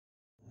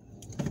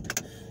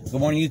Good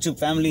morning, YouTube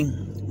family.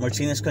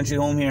 Martinez Country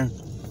Home here.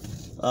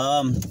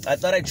 I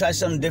thought I'd try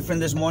something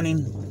different this morning.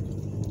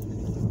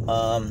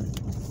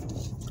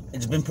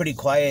 It's been pretty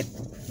quiet,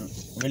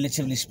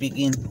 relatively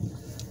speaking,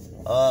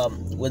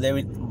 with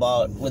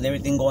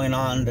everything going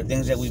on, the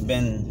things that we've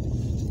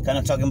been kind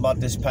of talking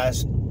about these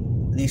past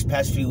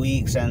few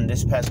weeks and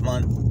this past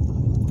month.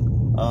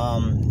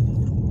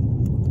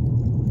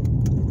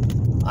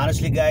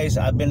 Honestly, guys,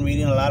 I've been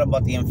reading a lot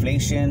about the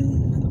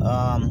inflation.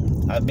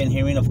 I've been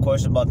hearing, of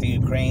course, about the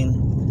Ukraine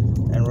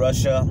and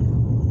Russia.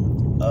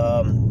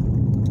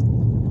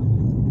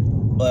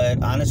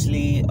 But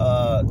honestly,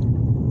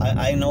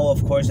 I know,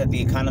 of course, that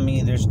the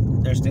economy, there's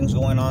things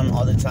going on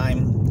all the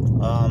time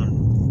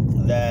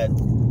that,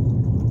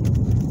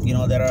 you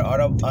know, that are out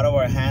of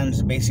our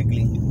hands,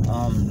 basically.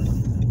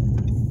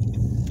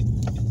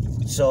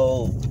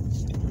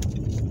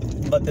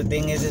 But the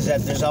thing is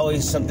that there's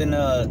always something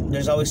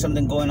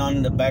going on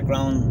in the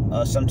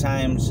background.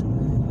 Sometimes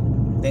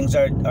things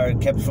are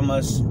kept from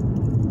us,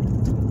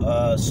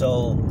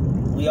 so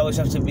we always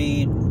have to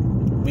be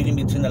reading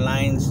between the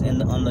lines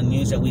on the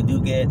news that we do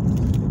get,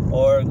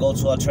 or go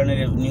to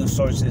alternative news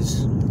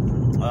sources.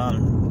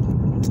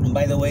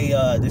 By the way,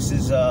 this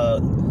is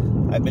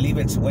I believe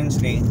it's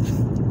Wednesday,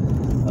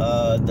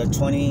 the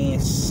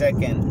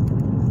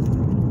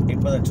 22nd,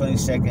 April the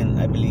 22nd,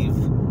 I believe.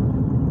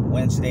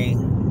 Wednesday,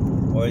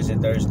 or is it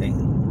Thursday?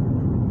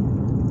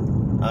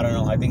 I don't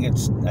know. I think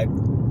it's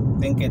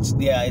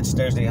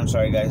Thursday. I'm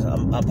sorry, guys. I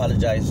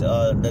apologize.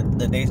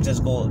 The days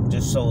just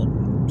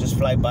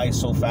fly by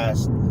so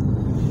fast.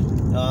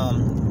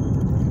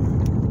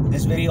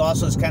 This video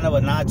also is kind of a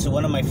nod to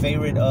one of my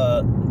favorite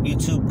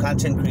YouTube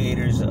content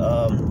creators.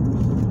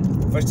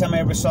 First time I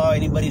ever saw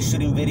anybody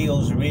shooting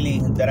videos,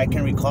 really, that I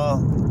can recall,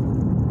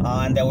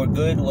 and that were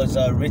good, was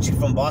Richie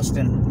from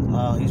Boston.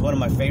 He's one of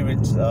my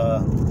favorites.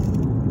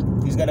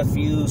 He's got a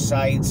few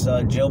sites,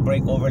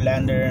 Jailbreak,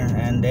 Overlander,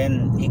 and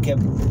then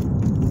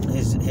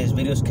his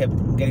videos kept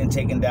getting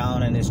taken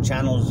down, and his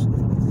channels.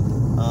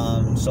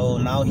 So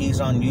now he's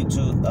on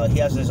YouTube. He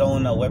has his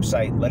own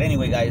website. But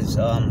anyway, guys,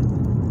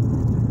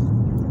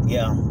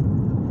 yeah.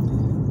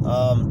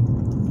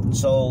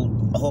 So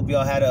I hope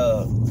y'all had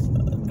a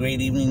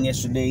great evening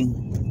yesterday.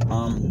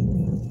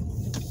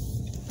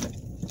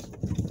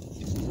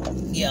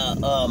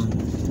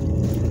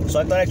 So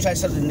I thought I'd try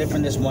something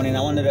different this morning.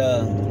 I wanted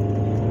to.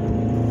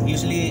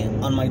 Usually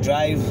on my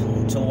drive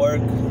to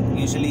work,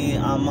 usually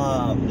I'm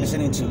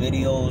listening to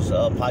videos,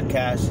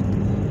 podcasts,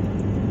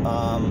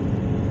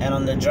 and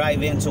on the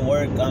drive into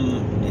work,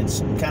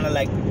 it's kind of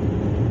like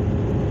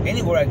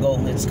anywhere I go,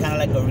 it's kind of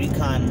like a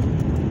recon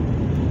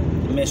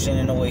mission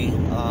in a way.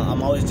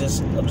 I'm always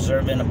just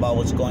observant about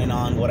what's going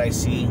on, what I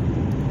see.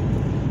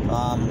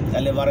 I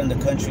live out in the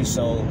country,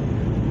 so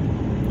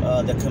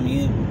the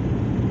commute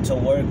to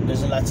work,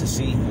 there's a lot to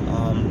see.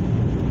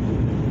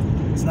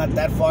 It's not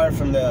that far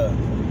from the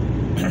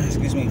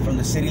from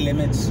the city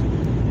limits,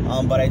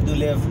 but I do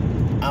live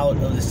out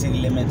of the city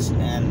limits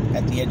and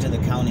at the edge of the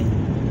county.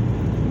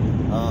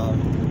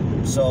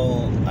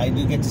 So I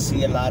do get to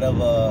see a lot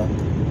of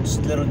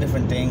just little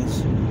different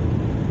things.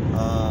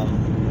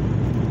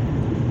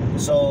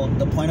 So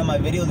the point of my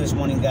video this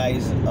morning,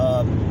 guys,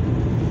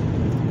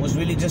 was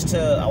really just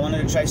I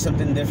wanted to try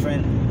something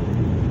different,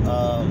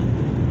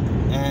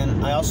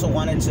 and I also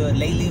wanted to,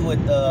 lately,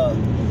 with all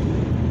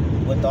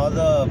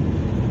the,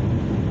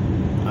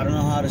 I don't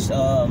know how to,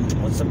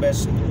 what's the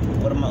best,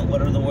 what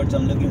are the words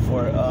I'm looking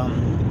for,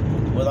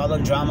 with all the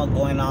drama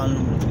going on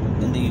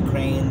in the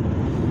Ukraine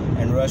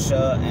and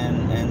Russia,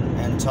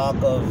 and talk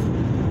of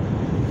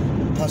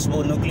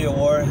possible nuclear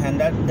war, and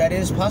that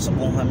is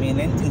possible. I mean,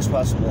 anything's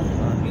possible.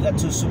 You got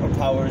two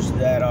superpowers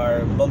that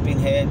are bumping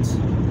heads,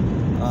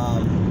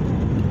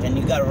 and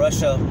you got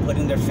Russia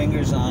putting their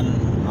fingers on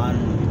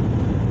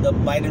the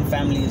Biden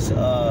family's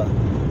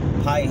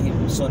pie,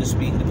 so to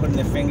speak. They're putting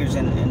their fingers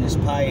in this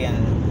pie,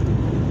 and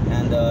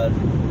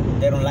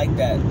they don't like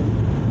that.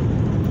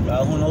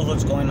 Who knows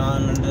what's going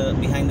on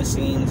behind the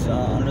scenes,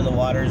 under the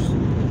waters?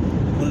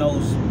 Who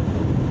knows?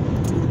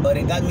 But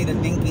it got me to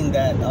thinking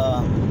that,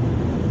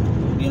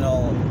 you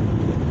know,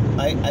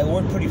 I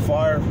work pretty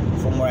far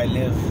from where I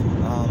live,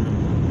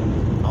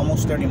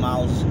 almost 30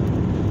 miles,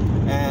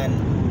 and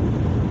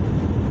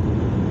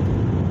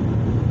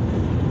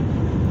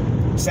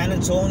San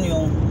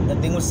Antonio, the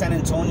thing with San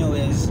Antonio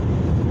is,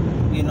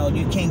 you know,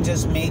 you can't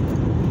just make,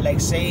 like,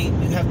 say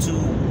you had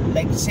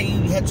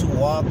to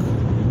walk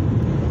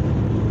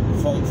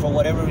for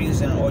whatever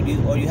reason, or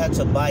you had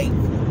to bike.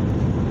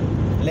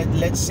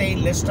 Let's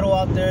throw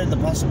out there the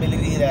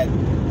possibility that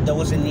there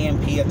was an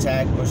EMP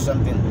attack or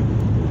something.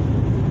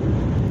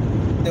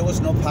 There was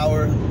no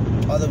power,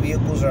 all the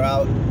vehicles are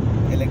out,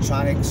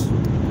 electronics,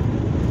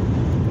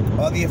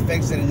 all the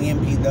effects that an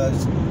EMP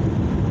does,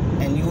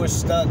 and you were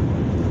stuck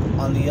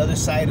on the other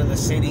side of the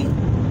city,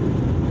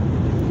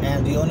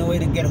 and the only way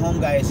to get home,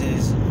 guys,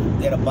 is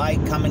get a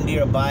bike,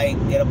 commandeer a bike,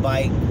 get a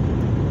bike,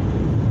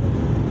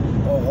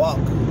 or walk.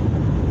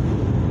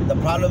 The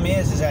problem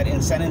is that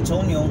in San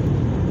Antonio,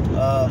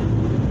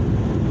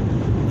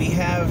 we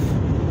have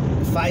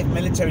 5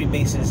 military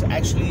bases.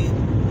 Actually,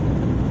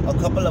 a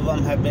couple of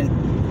them have been,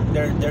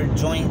 they're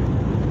joint,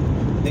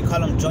 they call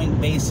them joint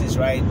bases,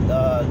 right?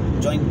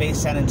 Joint Base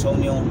San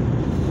Antonio.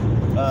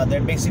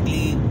 They're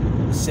basically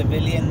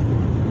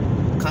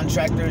civilian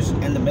contractors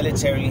and the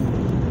military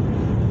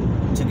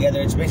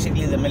together. It's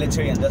basically the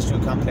military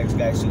industrial complex,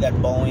 guys. You got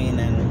Boeing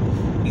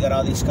and you got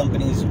all these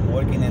companies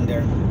working in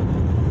there.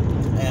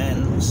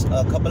 And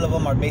a couple of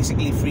them are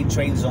basically free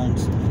trade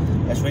zones.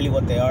 That's really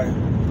what they are.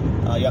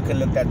 Y'all can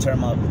look that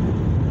term up.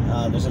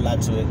 There's a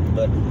lot to it,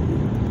 but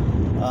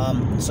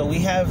so we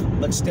have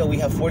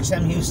Fort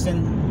Sam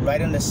Houston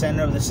right in the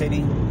center of the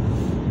city.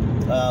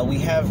 We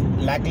have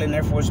Lackland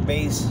Air Force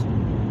Base,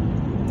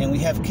 and we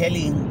have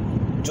Kelly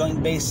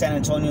Joint Base San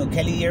Antonio.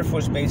 Kelly Air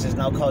Force Base is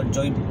now called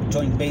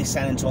Joint Base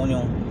San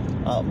Antonio,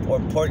 or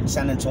Port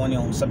San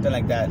Antonio, something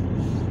like that.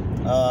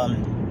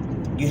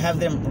 You have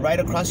them right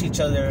across each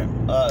other,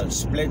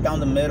 split down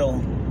the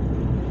middle.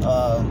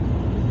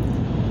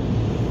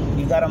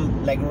 You got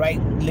them like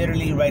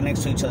literally right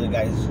next to each other,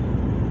 guys.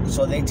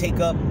 So they take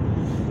up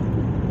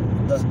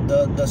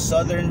the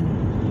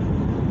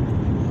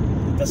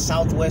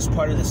southwest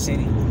part of the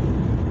city.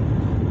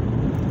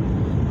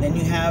 Then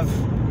you have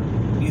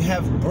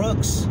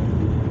Brooks,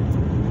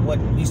 what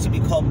used to be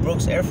called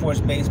Brooks Air Force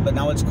Base, but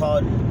now it's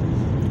called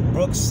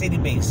Brooks City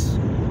Base,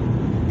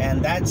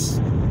 and that's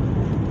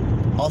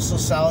also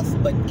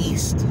south but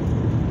east.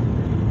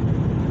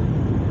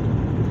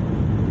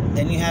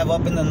 Then you have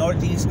up in the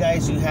northeast,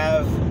 guys, you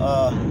have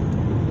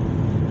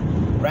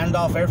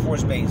Randolph Air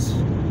Force Base.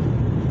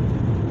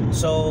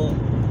 So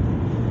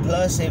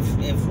plus if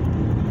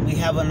we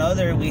have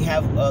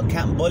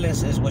Camp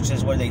Bullis, which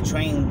is where they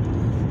train,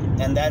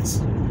 and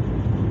that's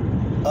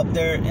up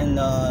there in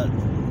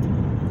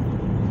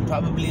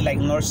probably like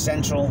north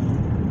central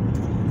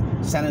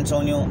San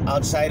Antonio,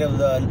 outside of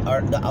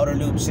the outer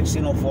loop,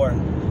 1604.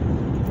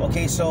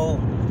 Okay, so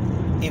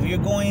if you're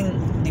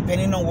going,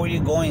 depending on where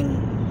you're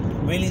going,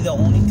 really the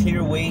only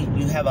clear way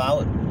you have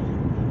out,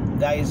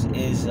 guys,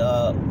 is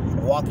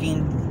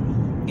walking.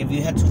 If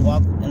you had to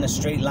walk in a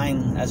straight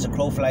line as a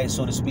crow flies,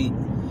 so to speak,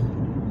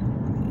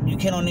 you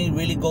can only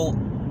really go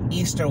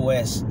east or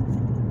west.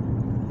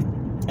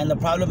 And the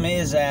problem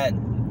is that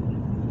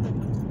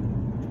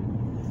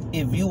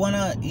if you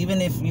wanna,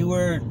 even if you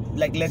were,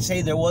 like, let's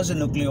say there was a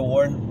nuclear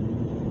war,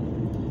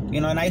 you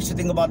know, and I used to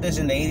think about this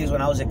in the 80s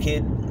when I was a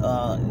kid,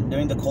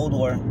 during the Cold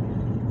War.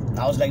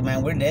 I was like,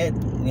 man, we're dead.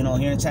 You know,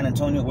 here in San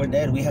Antonio, we're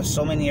dead. We have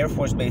so many Air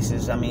Force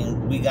bases. I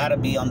mean, we gotta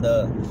be on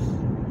the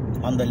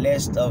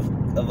list of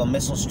a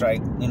missile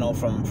strike, you know,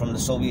 from the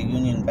Soviet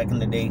Union back in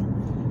the day.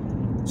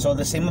 So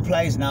the same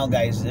applies now,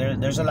 guys.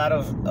 There's a lot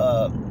of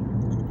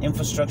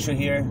infrastructure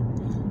here.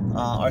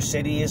 Our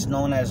city is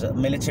known as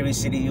Military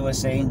City,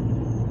 USA.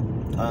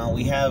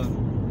 We have,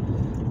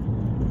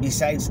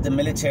 besides the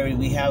military,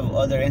 we have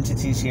other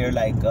entities here,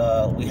 like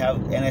we have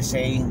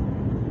NSA.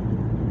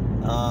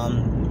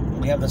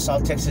 We have the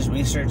South Texas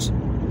Research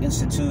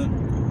Institute.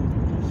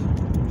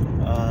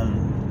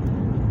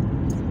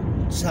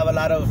 Just have a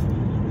lot of,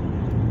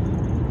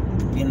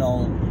 you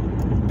know,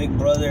 big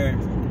brother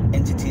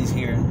entities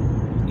here.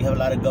 You have a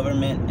lot of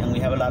government, and we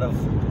have a lot of,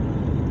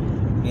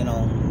 you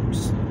know,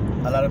 just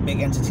a lot of big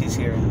entities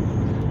here.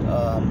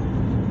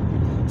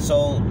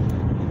 So,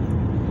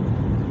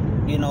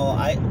 you know,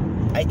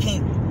 I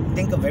can't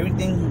think of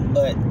everything,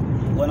 but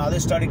when all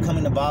this started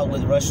coming about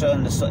with Russia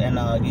and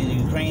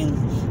Ukraine,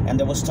 and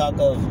there was talk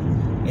of,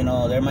 you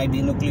know, there might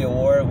be nuclear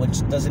war,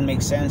 which doesn't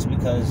make sense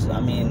because,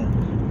 I mean,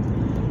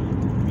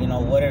 you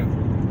know,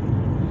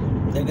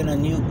 they're gonna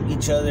nuke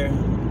each other,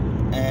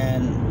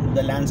 and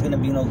the land's gonna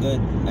be no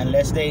good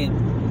unless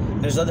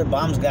there's other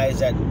bombs, guys,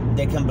 that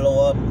they can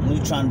blow up,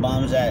 neutron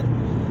bombs that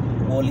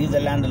will leave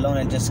the land alone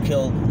and just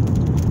kill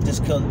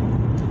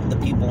the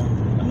people.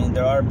 I mean,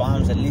 there are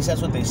bombs, at least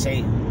that's what they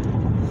say.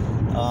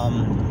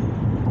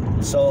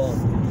 So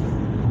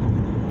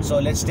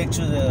let's stick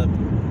to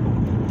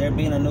there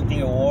being a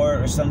nuclear war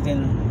or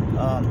something.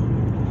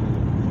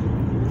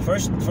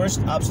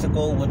 First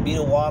obstacle would be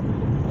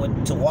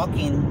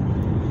walking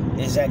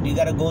is that you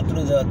got to go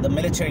through the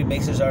military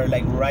bases are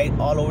like right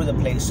all over the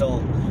place,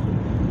 so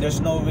there's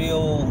no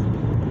real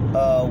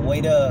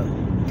way to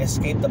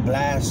escape the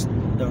blast,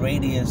 the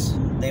radius,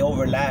 they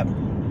overlap.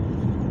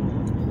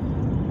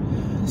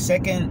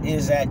 Second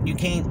is that you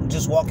can't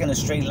just walk in a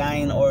straight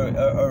line or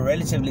a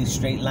relatively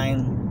straight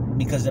line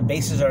because the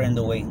bases are in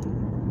the way.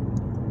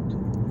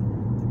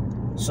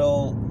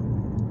 So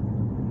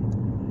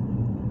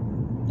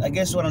I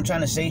guess what I'm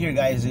trying to say here,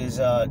 guys, is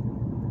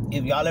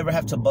if y'all ever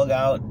have to bug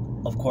out,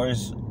 of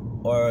course,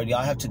 or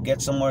y'all have to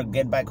get somewhere,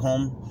 get back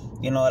home,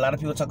 you know, a lot of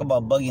people talk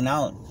about bugging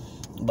out,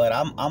 but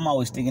I'm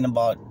always thinking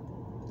about,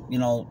 you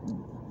know,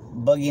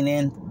 bugging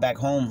in back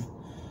home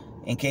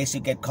in case you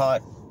get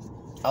caught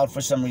out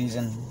for some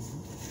reason.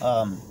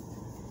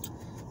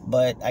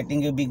 But I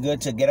think it'd be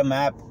good to get a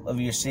map of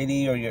your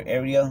city or your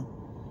area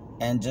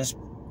and just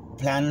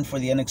plan for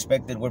the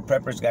unexpected. We're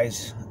preppers,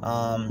 guys.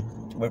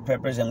 We're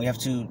preppers, and we have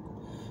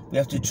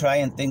to try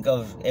and think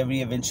of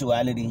every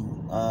eventuality.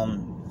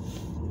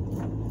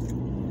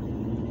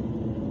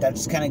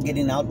 that's kind of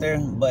getting out there.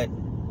 But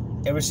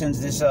ever since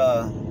this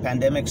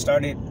pandemic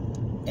started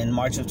in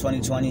March of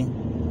 2020,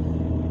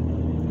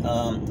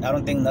 I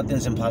don't think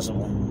nothing's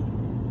impossible.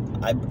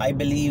 I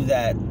believe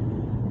that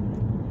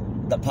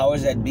the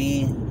powers that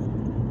be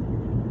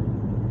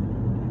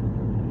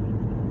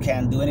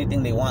can do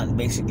anything they want,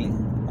 basically.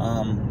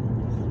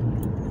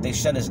 They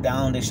shut us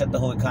down. They shut the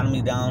whole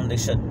economy down. They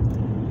shut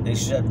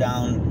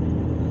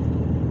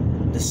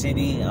down the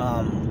city.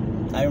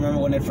 I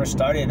remember when it first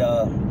started,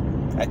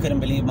 I couldn't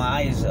believe my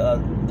eyes.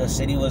 The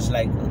city was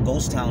like a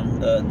ghost town,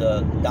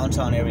 the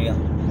downtown area.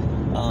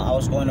 I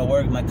was going to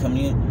work. My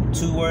commute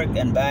to work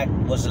and back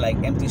was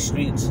like empty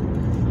streets.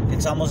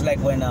 It's almost like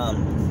when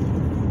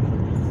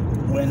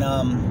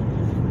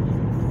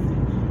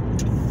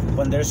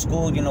there's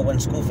school, when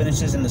school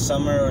finishes in the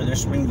summer or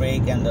there's spring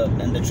break and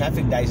the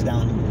traffic dies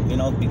down,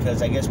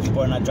 because I guess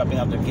people are not dropping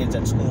off their kids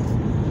at school.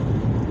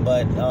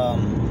 But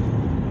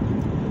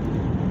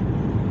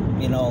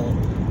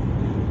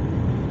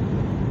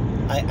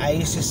I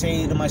used to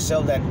say to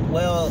myself that,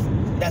 well,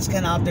 that's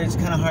kind of out there. It's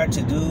kind of hard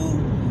to do.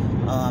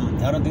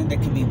 I don't think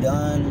that can be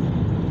done.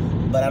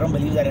 But I don't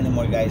believe that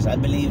anymore, guys. I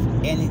believe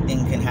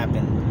anything can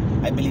happen.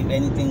 I believe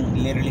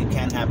anything literally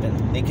can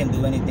happen. They can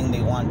do anything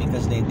they want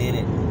because they did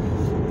it.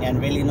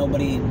 And really,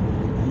 nobody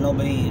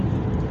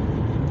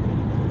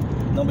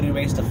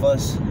raised the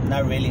fuss.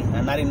 Not really.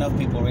 And not enough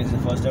people raised the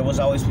fuss. There was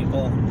always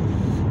people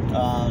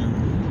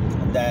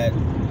that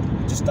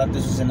just thought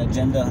this was an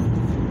agenda,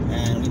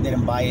 and we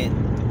didn't buy it.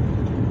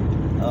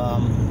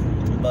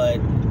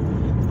 But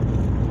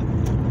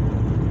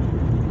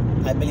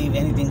I believe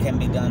anything can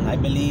be done. I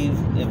believe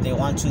if they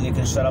want to, they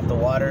can shut off the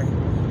water.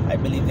 I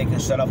believe they can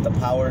shut off the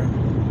power.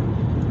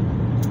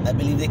 I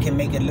believe they can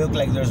make it look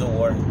like there's a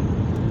war.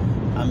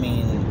 I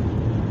mean,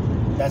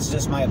 that's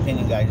just my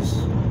opinion, guys.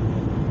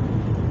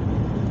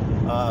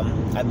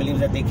 I believe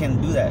that they can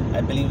do that.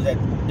 I believe that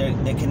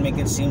they can make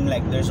it seem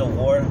like there's a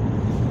war.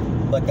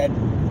 But that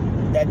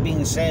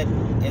being said,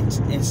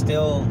 it's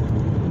still,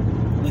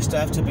 we still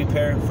have to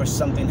prepare for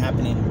something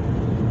happening.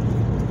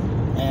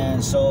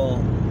 And so,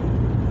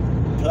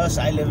 plus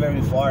I live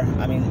very far.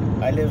 I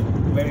live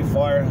very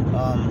far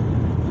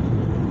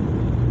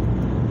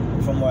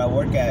from where I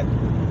work at.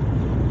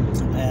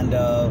 And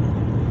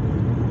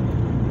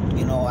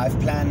I've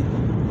planned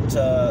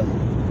to,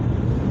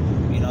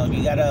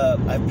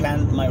 I've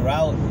planned my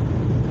route.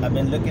 I've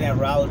been looking at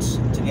routes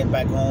to get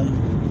back home.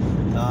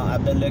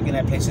 I've been looking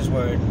at places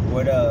where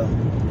to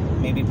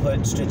maybe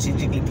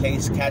strategically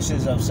place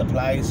caches of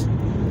supplies.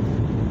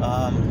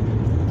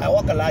 I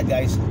walk a lot,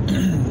 guys.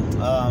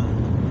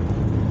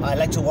 I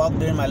like to walk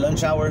during my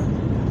lunch hour.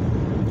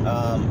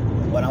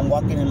 When I'm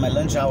walking in my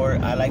lunch hour,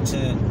 I like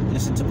to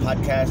listen to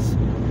podcasts.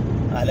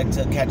 I like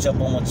to catch up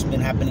on what's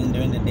been happening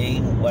during the day,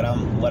 what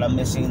I'm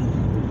missing.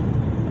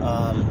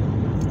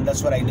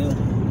 That's what I do.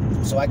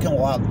 So I can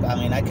walk.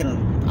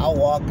 I'll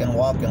walk and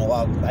walk and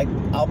walk.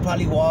 I'll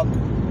probably walk.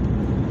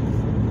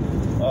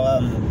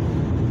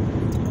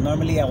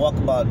 Normally I walk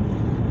about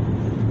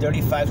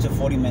 35 to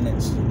 40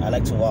 minutes. I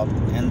like to walk,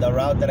 and the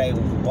route that I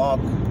walk,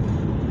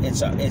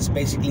 it's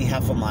basically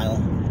half a mile.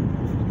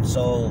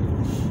 So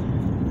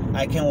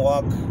I can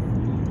walk.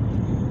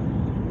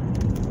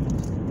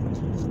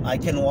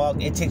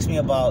 It takes me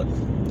about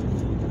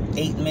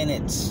 8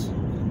 minutes.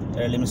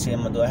 Let me see.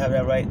 Do I have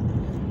that right?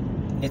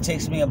 It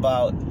takes me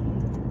about,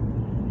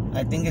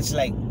 I think it's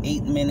like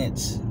 8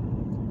 minutes,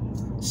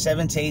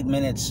 7 to 8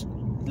 minutes.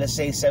 Let's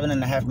say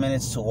 7.5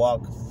 minutes to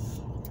walk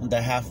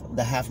the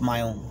half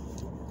mile.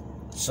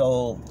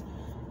 So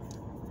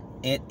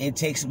it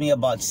takes me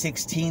about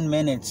 16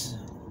 minutes,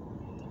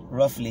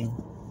 roughly,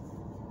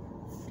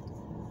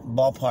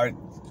 ballpark,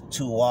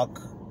 to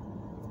walk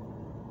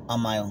a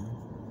mile.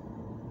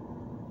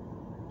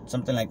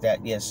 Something like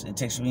that. Yes, it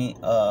takes me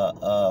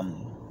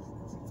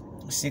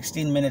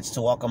 16 minutes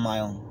to walk a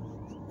mile.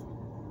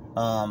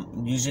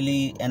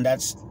 Usually, and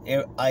that's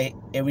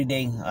every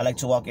day. I like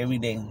to walk every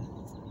day.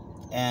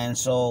 And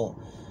so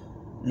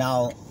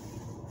now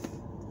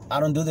I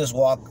don't do this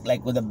walk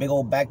like with a big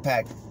old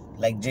backpack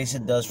like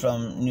Jason does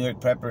from New York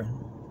Prepper.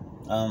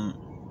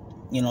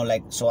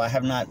 So I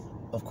have not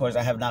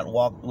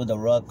walked with a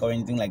ruck or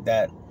anything like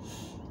that.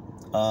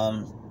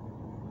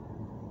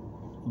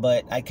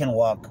 But I can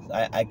walk.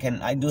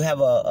 I do have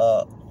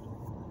a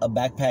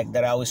backpack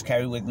that I always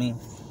carry with me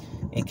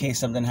in case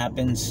something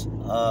happens.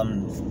 I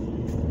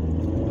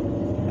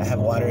have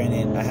water in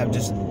it. I have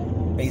just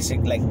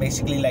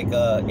basically like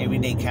a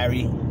everyday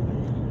carry.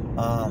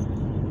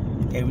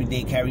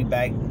 Everyday carry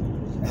bag.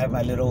 I have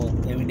my little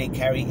everyday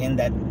carry in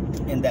that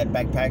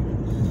backpack.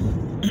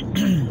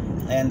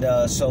 And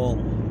so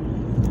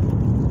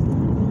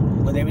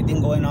with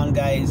everything going on,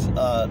 guys,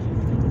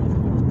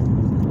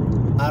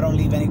 I don't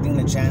leave anything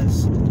to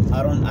chance.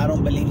 I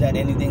don't believe that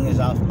anything is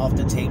off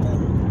the table.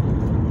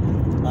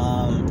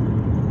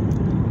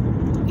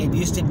 It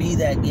used to be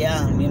that,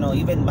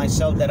 even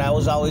myself, that I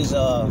was always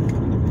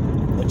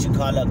what you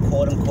call a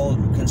quote unquote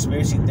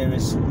conspiracy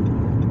theorist.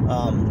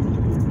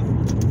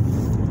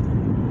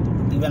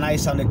 even I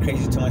sounded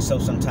crazy to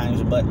myself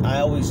sometimes, but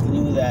I always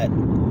knew that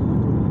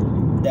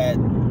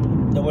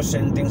there were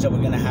certain things that were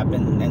going to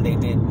happen, and they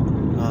did.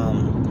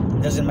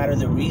 It doesn't matter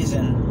the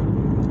reason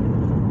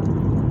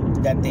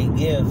that they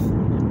give,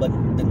 but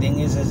the thing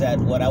is that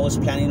what I was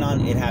planning on,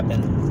 it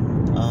happened.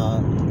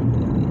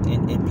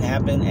 It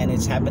happened, and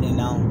it's happening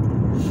now.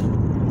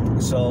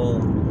 So,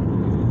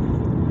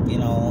 you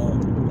know,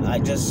 I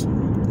just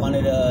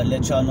wanted to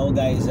let y'all know,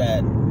 guys,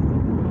 that,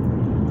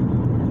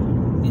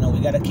 you know, we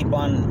have to keep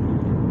on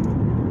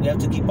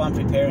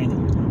preparing.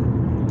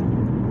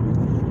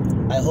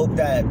 I hope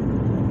that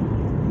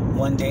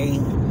one day,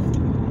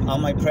 all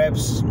my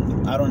preps,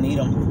 I don't need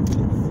them.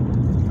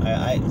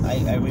 I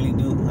really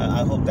do.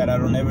 I hope that I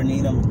don't ever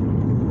need them.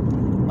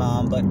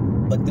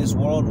 But this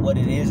world, what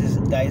it is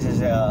guys,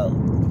 is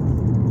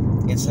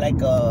it's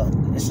like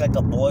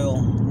a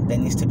boil that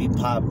needs to be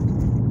popped,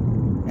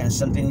 and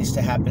something needs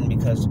to happen,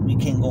 because we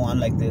can't go on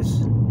like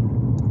this.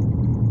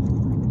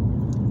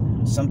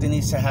 Something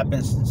needs to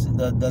happen.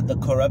 The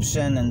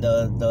corruption and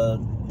the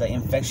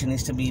infection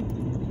needs to be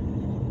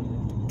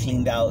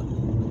cleaned out,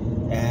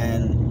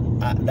 and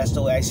that's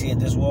the way I see it.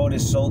 This world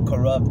is so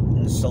corrupt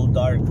and so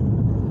dark.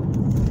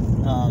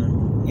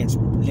 It's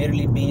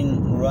literally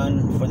being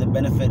run for the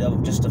benefit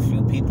of just a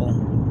few people,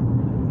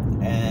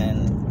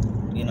 and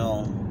you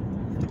know,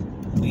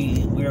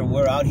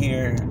 we're out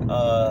here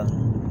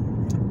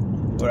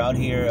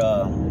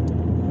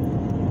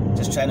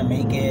just trying to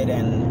make it,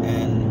 and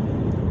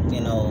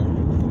you know,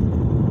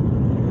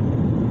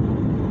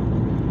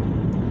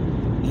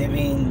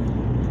 living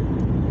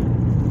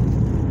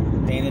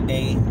day to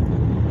day,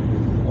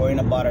 worrying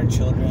about our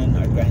children,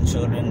 our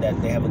grandchildren,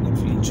 that they have a good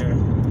future.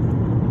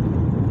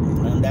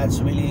 And that's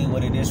really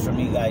what it is for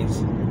me,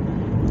 guys.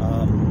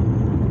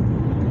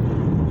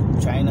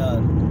 Trying to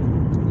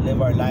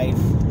live our life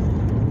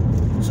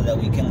so that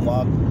we can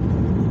walk,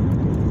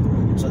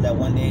 so that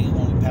one day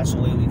when we pass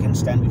away, we can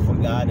stand before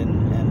God and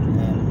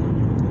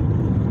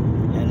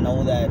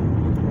know that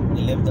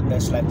we lived the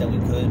best life that we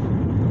could,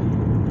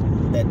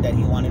 that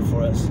He wanted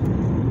for us,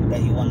 that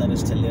He wanted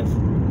us to live.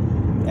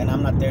 And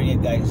I'm not there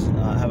yet, guys.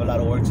 I have a lot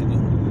of work to do.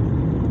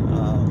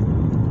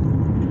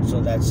 So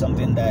that's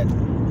something that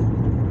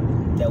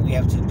we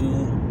have to do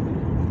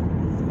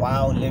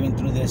while living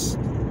through this,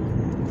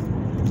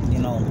 you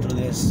know, through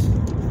this,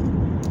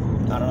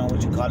 I don't know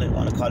what you call it,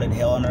 want to call it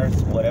hell on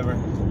earth, whatever.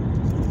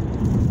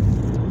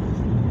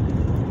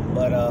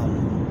 But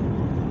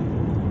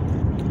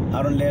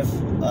I don't live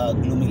a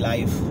gloomy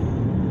life.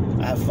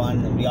 I have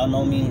fun. Y'all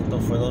know me,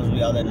 but for those of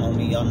y'all that know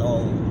me, y'all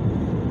know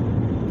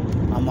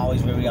I'm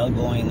always very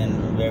outgoing and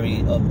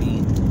very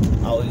upbeat,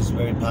 always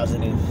very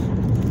positive.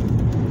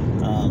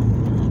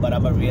 But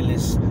I'm a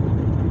realist,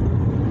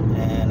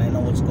 and I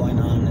know what's going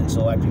on, and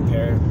so I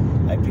prepare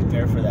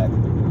for that.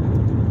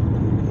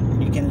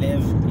 You can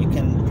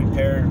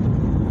prepare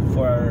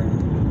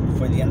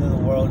for the end of the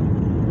world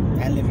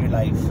and live your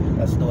life.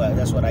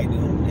 That's what I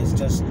do. It's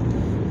just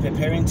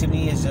preparing. To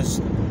me is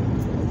just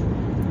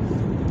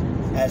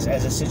as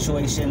a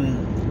situation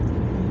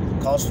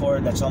calls for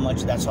it. That's how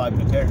I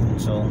prepare.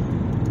 So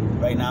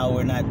right now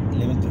we're not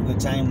living through good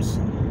times,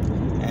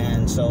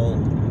 and so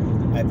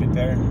I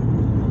prepare.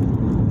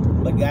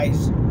 But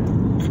guys,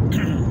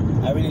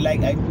 I really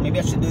maybe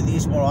I should do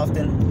these more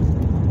often.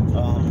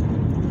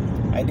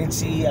 I did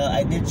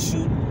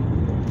shoot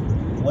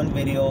one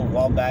video a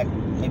while back,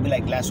 maybe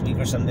like last week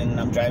or something.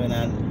 I'm driving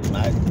on.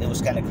 It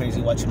was kind of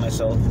crazy watching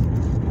myself.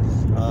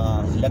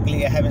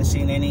 Luckily, I haven't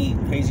seen any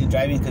crazy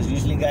driving, because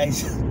usually,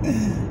 guys,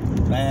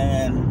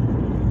 man,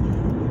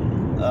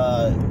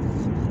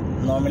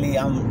 normally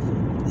I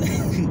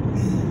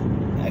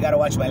gotta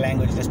watch my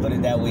language. Let's put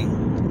it that way.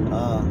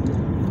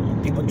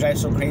 People drive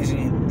so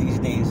crazy these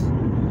days.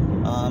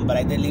 But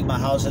I did leave my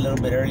house a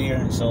little bit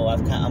earlier, so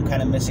I'm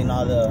kind of missing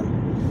all the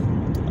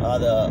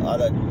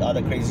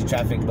crazy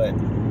traffic. But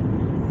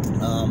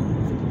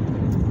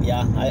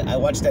yeah, I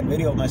watched that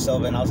video of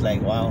myself, and I was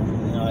like, wow,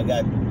 you know,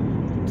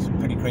 it's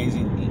pretty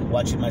crazy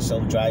watching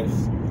myself drive.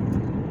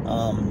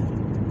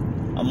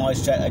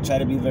 I try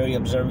to be very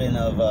observant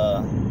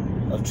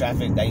of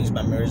traffic. I use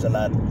my mirrors a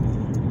lot,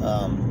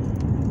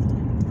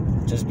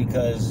 just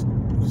because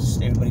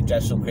everybody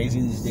drives so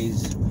crazy these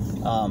days.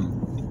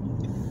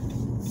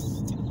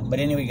 But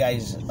anyway,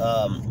 guys,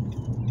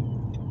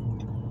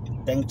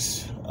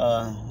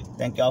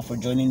 thank y'all for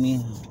joining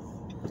me.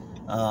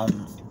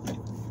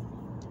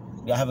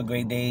 Y'all have a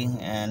great day,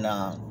 and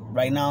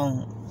right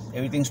now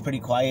everything's pretty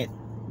quiet.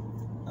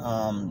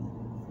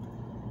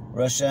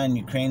 Russia and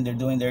Ukraine, they're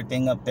doing their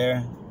thing up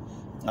there.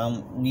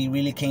 We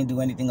really can't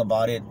do anything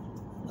about it.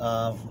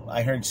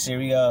 I heard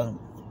Syria,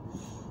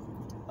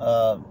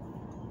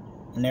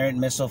 an errant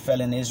missile fell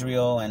in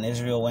Israel, and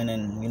Israel went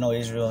and, you know,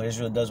 Israel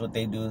does what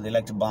they do. They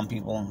like to bomb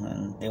people,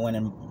 and they went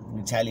and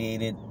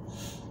retaliated.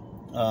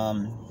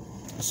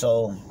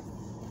 So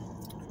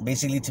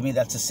basically, to me,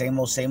 that's the same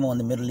old in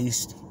the Middle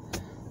East.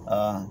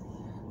 But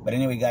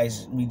anyway,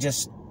 guys, we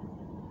just,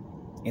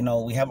 you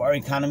know, we have our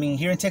economy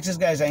here in Texas,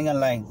 guys. I ain't gonna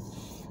lie.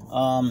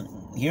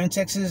 Here in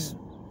Texas,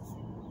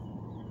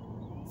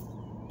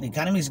 the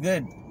economy's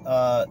good.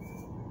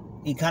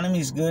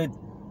 Economy's good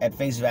at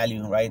face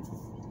value, right?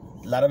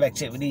 A lot of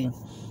activity,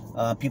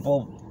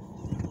 people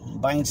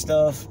buying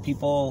stuff,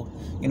 people,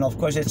 of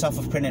course it's off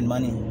of printed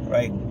money,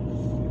 right?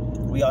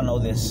 We all know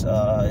this.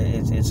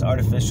 It's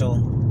artificial.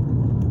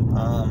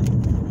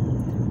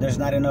 There's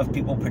not enough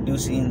people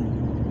producing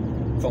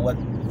for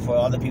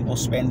all the people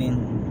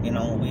spending.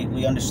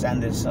 We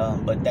understand this.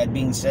 But that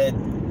being said,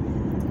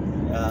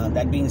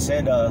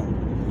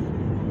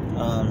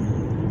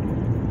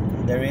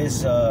 there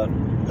is a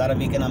lot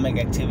of economic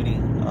activity.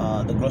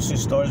 The grocery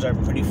stores are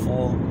pretty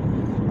full.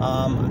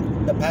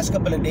 The past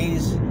couple of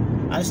days,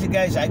 honestly,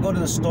 guys, I go to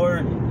the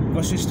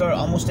grocery store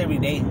almost every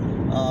day.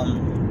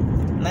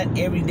 Not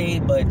every day,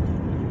 but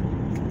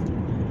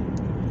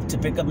to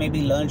pick up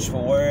maybe lunch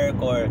for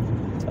work or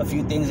a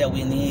few things that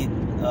we need,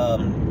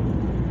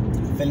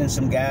 fill in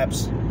some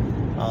gaps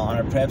on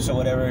our preps or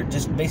whatever.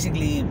 Just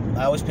basically,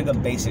 I always pick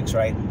up basics,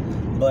 right?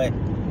 But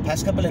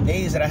past couple of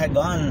days that I had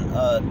gone,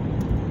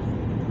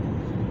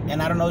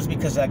 and I don't know, it's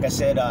because, like I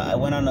said, I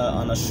went on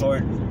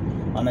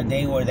a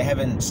day where they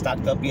haven't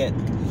stocked up yet.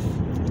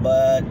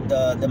 But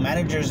the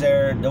managers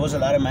there was a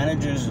lot of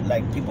managers,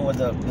 like people with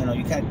the,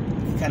 you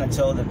kind of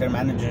tell that they're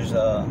managers,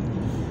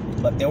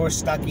 but they were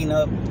stocking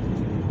up.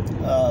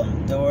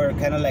 They were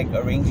kind of like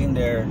arranging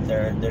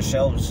their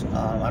shelves.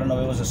 I don't know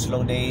if it was a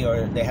slow day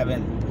or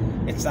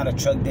it's not a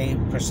truck day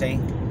per se,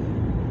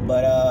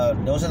 but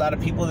there was a lot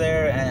of people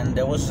there, and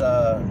they were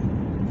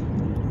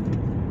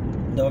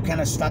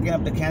kind of stocking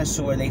up the cans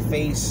to where they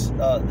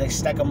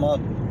stack them up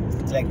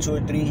like 2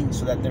 or 3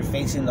 so that they're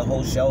facing the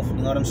whole shelf. You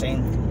know what I'm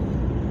saying?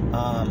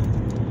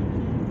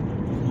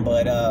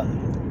 But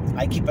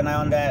I keep an eye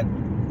on that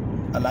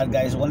a lot,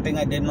 guys. One thing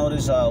I did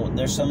notice,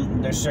 there's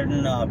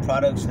certain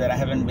products that I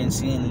haven't been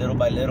seeing little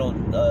by little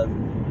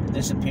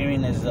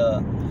disappearing, is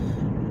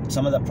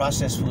some of the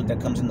processed food that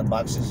comes in the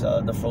boxes,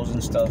 the frozen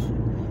stuff.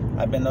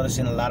 I've been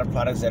noticing a lot of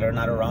products that are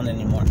not around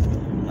anymore.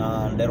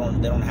 They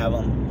don't have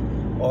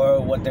them, or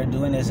what they're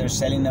doing is they're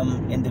selling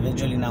them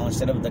individually now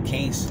instead of the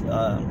case.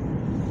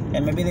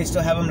 And maybe they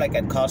still have them like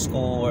at Costco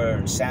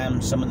or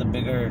Sam's, some of the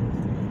bigger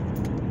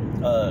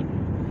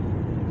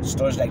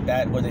stores like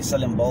that where they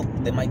sell in bulk.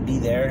 They might be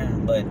there,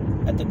 but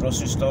at the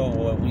grocery store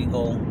where we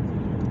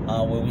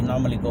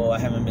normally go, I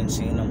haven't been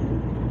seeing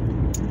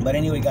them. But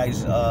anyway,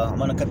 guys, I'm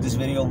gonna cut this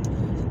video.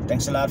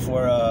 Thanks a lot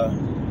for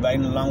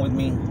riding along with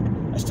me.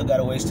 I still got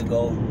a ways to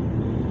go,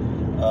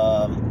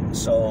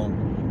 so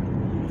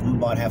I'm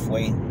about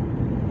halfway.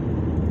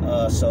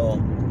 So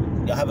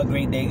y'all have a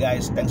great day,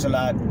 guys. Thanks a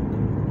lot.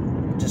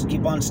 Just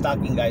keep on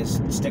stocking,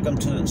 guys. Stack them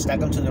to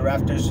the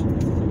rafters.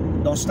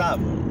 Don't stop.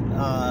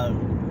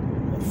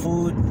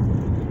 Food,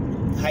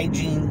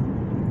 hygiene,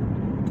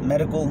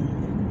 medical,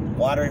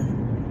 water.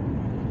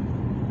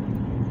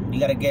 You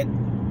gotta get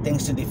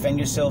things to defend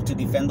yourself, to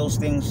defend those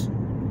things.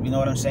 You know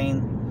what I'm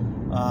saying?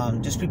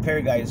 Just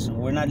prepare, guys.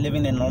 We're not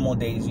living in normal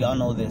days. Y'all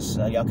know this.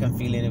 Y'all can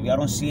feel it. If y'all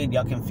don't see it,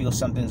 y'all can feel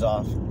something's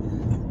off.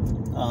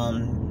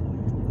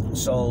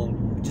 So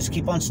just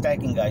keep on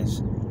stacking,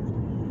 guys.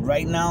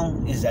 Right now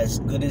is as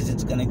good as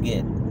it's gonna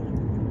get.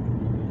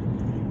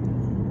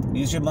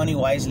 Use your money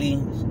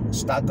wisely.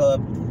 Stock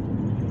up.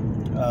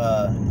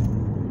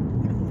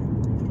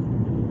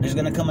 There's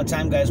gonna come a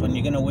time, guys, when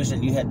you're gonna wish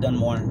that you had done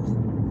more.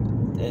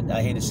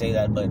 I hate to say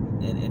that, but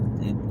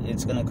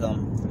it's gonna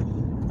come.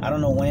 I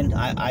don't know when.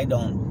 I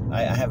don't.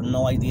 I have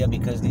no idea,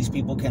 because these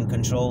people can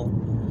control.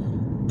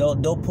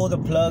 They'll pull the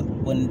plug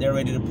when they're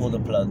ready to pull the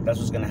plug. That's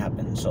what's gonna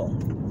happen. So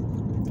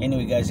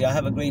anyway, guys, y'all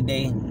have a great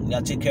day.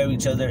 Y'all take care of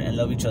each other and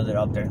love each other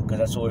out there, because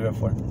that's what we're here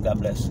for. God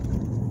bless.